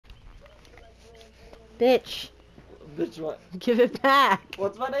Bitch. Bitch what? Give it back.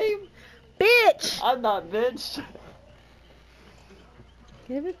 What's my name? Bitch! I'm not bitch.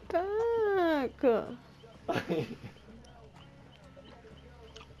 Give it back.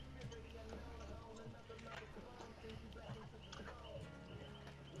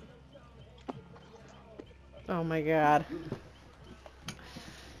 Oh my god.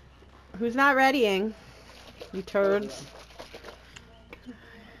 Who's not readying? You turds.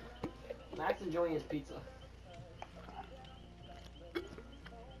 Max enjoying his pizza.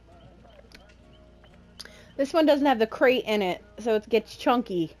 This one doesn't have the crate in it, so it gets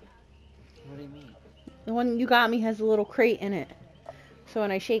chunky. What do you mean? The one you got me has a little crate in it. So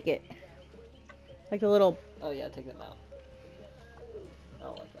when I shake it, like a little... Oh yeah, take them out. I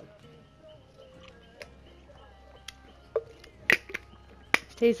don't like them.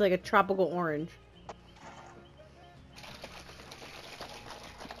 Tastes like a tropical orange.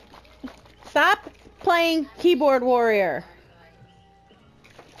 Stop playing Keyboard Warrior.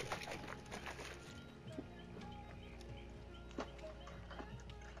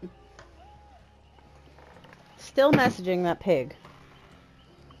 Still messaging that pig.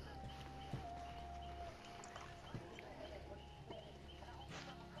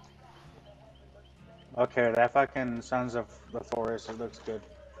 Okay, that fucking Sons of the Forest, it looks good.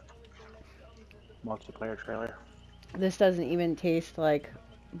 Multiplayer trailer. This doesn't even taste like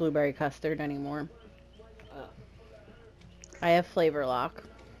blueberry custard anymore. Oh. I have Flavor Lock.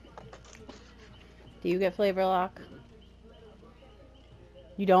 Do you get Flavor Lock?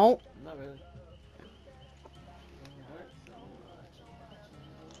 You don't? Not really.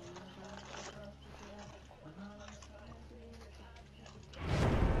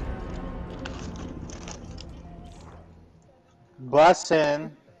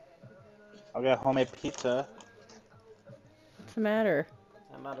 Bussin'. I'll get homemade pizza. What's the matter?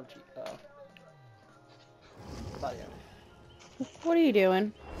 I'm out of cheese. About yeah. What are you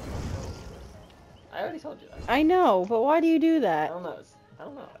doing? I already told you that. I know, but why do you do I that? don't know. I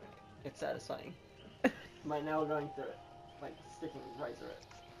don't know. It's satisfying. Right now, going through it, like sticking right through it.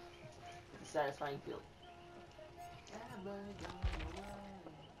 It's a satisfying feeling.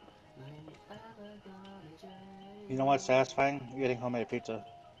 You know what's satisfying? Getting homemade pizza.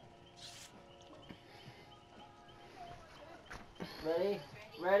 Ready?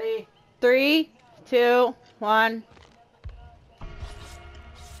 Ready? 3, 2, 1.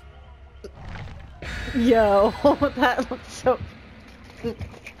 Yo, that looks so... Never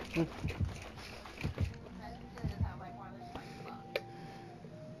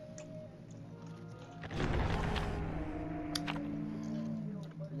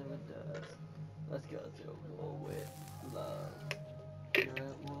does. Let's go to war with love. You're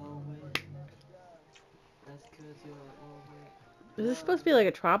at war with. That's 'cause you're at war with. Is this supposed to be like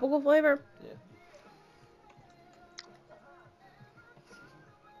a tropical flavor? Yeah.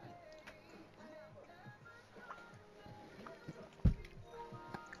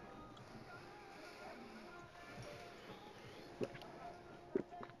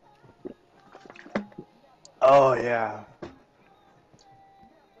 Oh, yeah.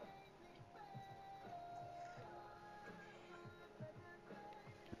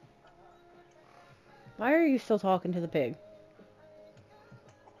 Why are you still talking to the pig?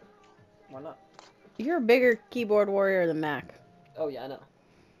 Why not? You're a bigger keyboard warrior than Mac. Oh yeah, I know.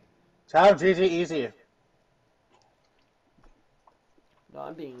 Tell him GG easy. No,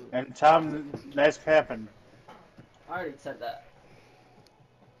 I'm being. And tell him nice camping. I already said that.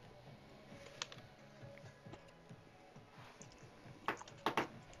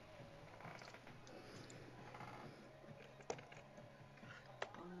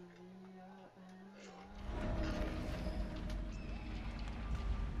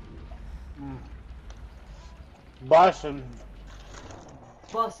 Bussin'.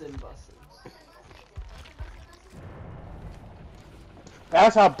 Bussin'.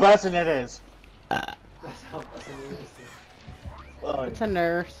 That's how bussin' it is. That's how bussin' it is. Oh, It's a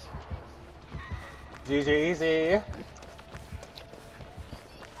nurse. GG easy.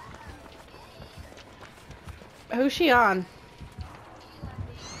 Who's she on?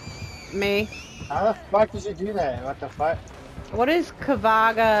 Me. How the fuck did you do that? What the fuck? What is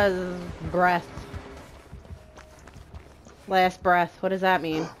Kavaga's breath? Last breath. What does that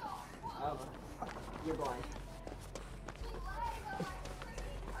mean? I don't know. You're blind.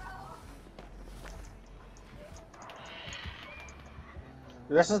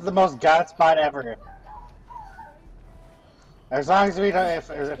 This is the most god spot ever. As long as we don't, if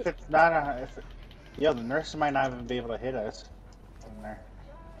it's not a, yo, the nurse might not even be able to hit us. In there.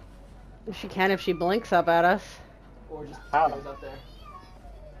 She can if she blinks up at us. Or just How? goes up there.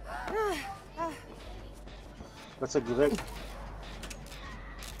 That's a good.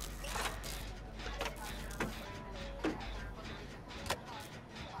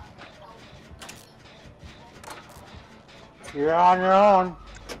 You're on your own.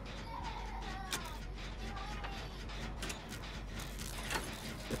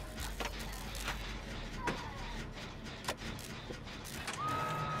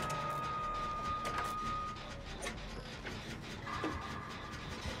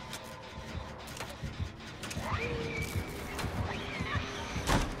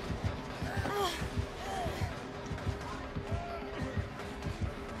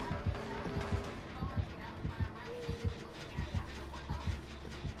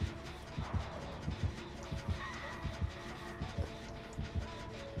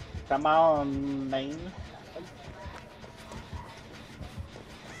 Come on, main.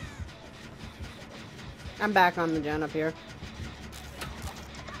 I'm back on the gen up here.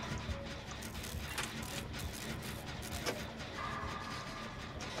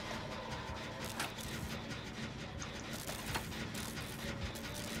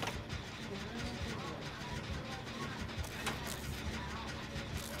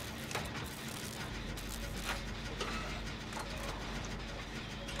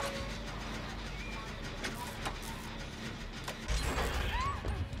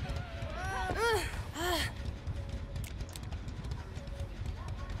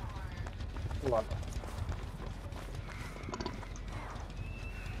 Love it.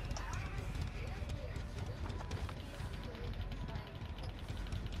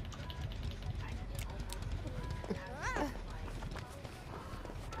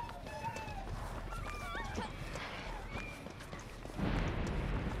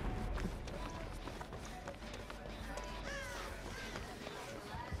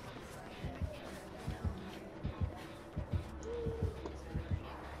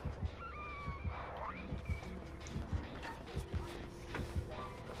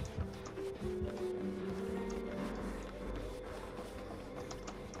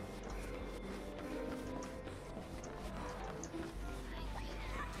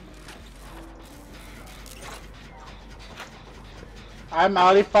 I'm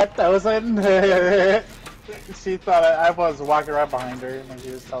Audi 5000. She thought I was walking right behind her when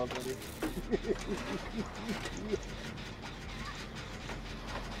she was teleporting.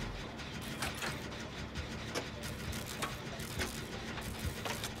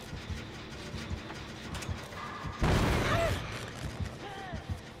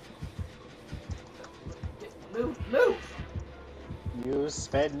 Move, move! You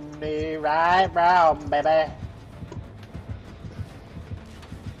spin me right round, baby.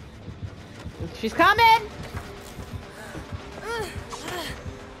 She's coming!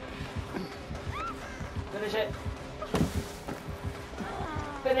 Finish it!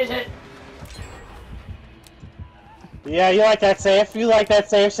 Finish it! Yeah, you like that safe? You like that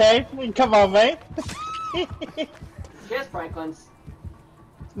safe? Come on, mate. She has Franklin's.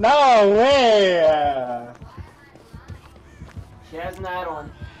 No way! She has an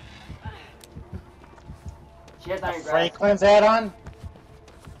add-on. She has Iron Grasp. Franklin's add-on?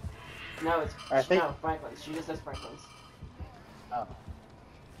 No, it's I think- no Franklin's. She just has Franklin's. Oh.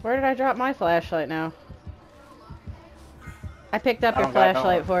 Where did I drop my flashlight now? I picked up I your don't got no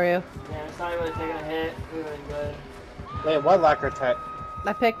flashlight one. for you. Yeah, it's not really taking a hit. We're really good. Wait, what locker tech?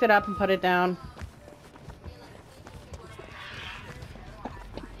 I picked it up and put it down.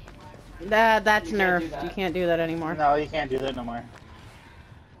 That's You can't do nerfed. that. You can't do that anymore. No, you can't do that no more.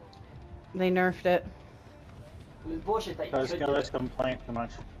 They nerfed it. It was bullshit that you Because could do killers it. complain too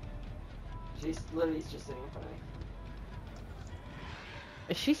much. She's literally just sitting in front of me.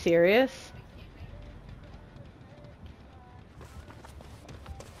 Is she serious?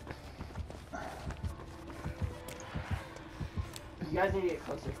 You guys need to get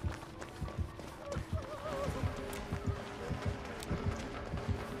closer.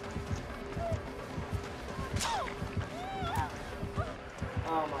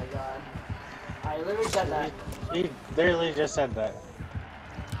 Oh my god. I literally said that. He literally just said that.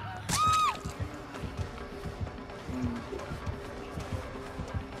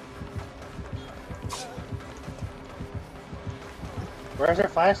 Where's her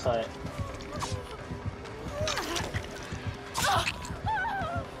flashlight?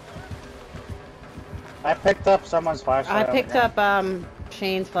 I picked up someone's flashlight. I picked up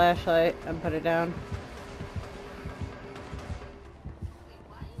Shane's flashlight and put it down.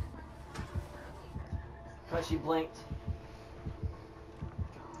 Because she blinked.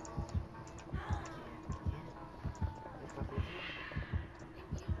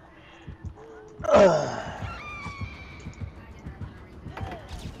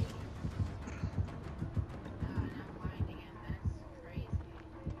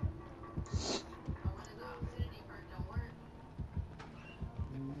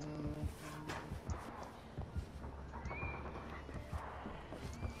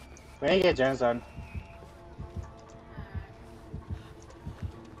 We need to get gens done.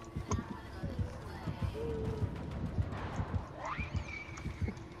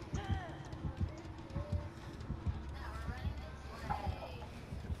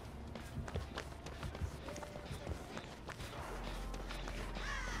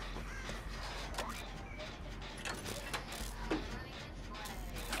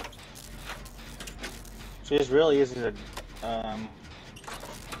 She's really easy to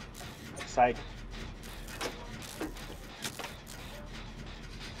psych.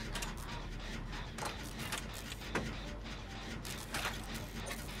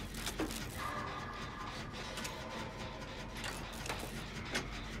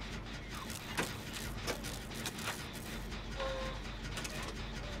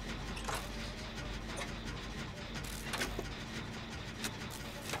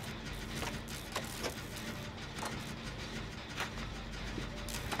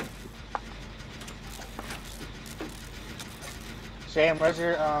 Shane, where's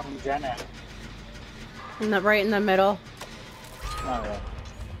your gen at? Right in the middle. Oh yeah.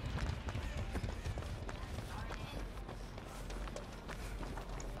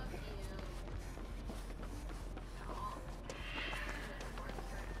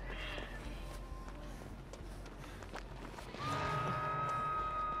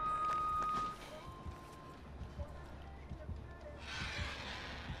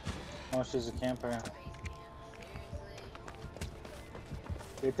 Oh, she's a camper.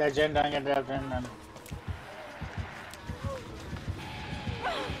 Get that gen done, get that gen done.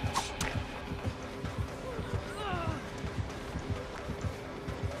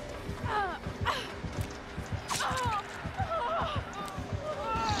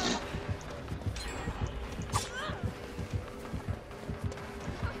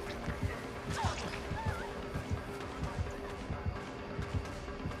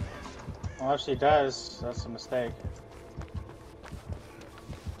 Well, if she does, that's a mistake.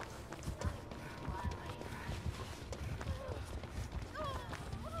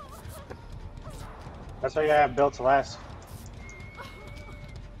 That's why you gotta have built to last.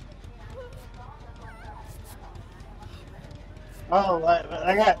 Oh,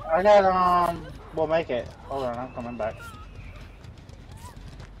 I got, we'll make it. Hold on, I'm coming back.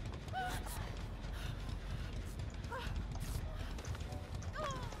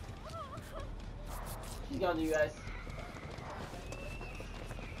 She's going to you guys.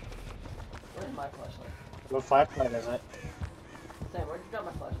 Where's my flashlight? What flashlight is it? Sam, where'd you drop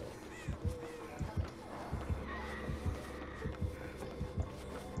my flashlight?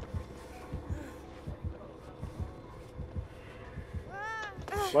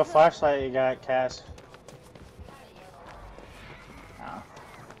 What flashlight you got, Cass? Oh.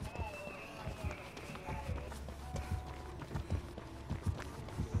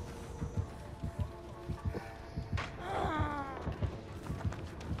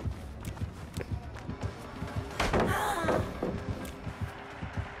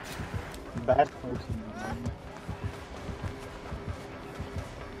 Bad person.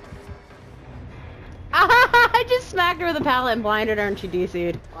 I just smacked her with a pallet and blinded her and she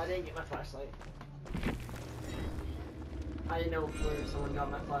DC'd. Oh, I didn't get my flashlight. I didn't know where someone got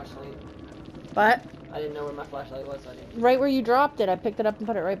my flashlight. But I didn't know where my flashlight was, so I didn't. right where you dropped it, I picked it up and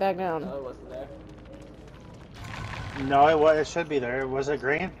put it right back down. Oh, it wasn't there. No, it should be there. Was it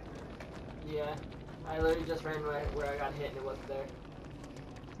green? Yeah. I literally just ran where I got hit and it wasn't there.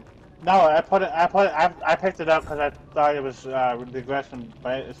 No, I picked it up because I thought it was regression,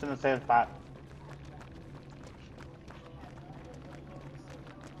 but it's in the same spot.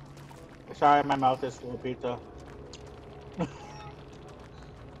 Sorry, my mouth is full of pizza.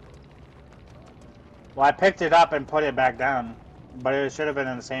 Well, I picked it up and put it back down, but it should have been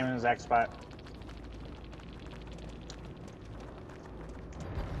in the same exact spot.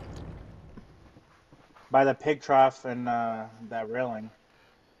 By the pig trough and that railing.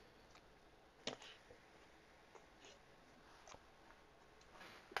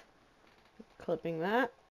 Clipping that.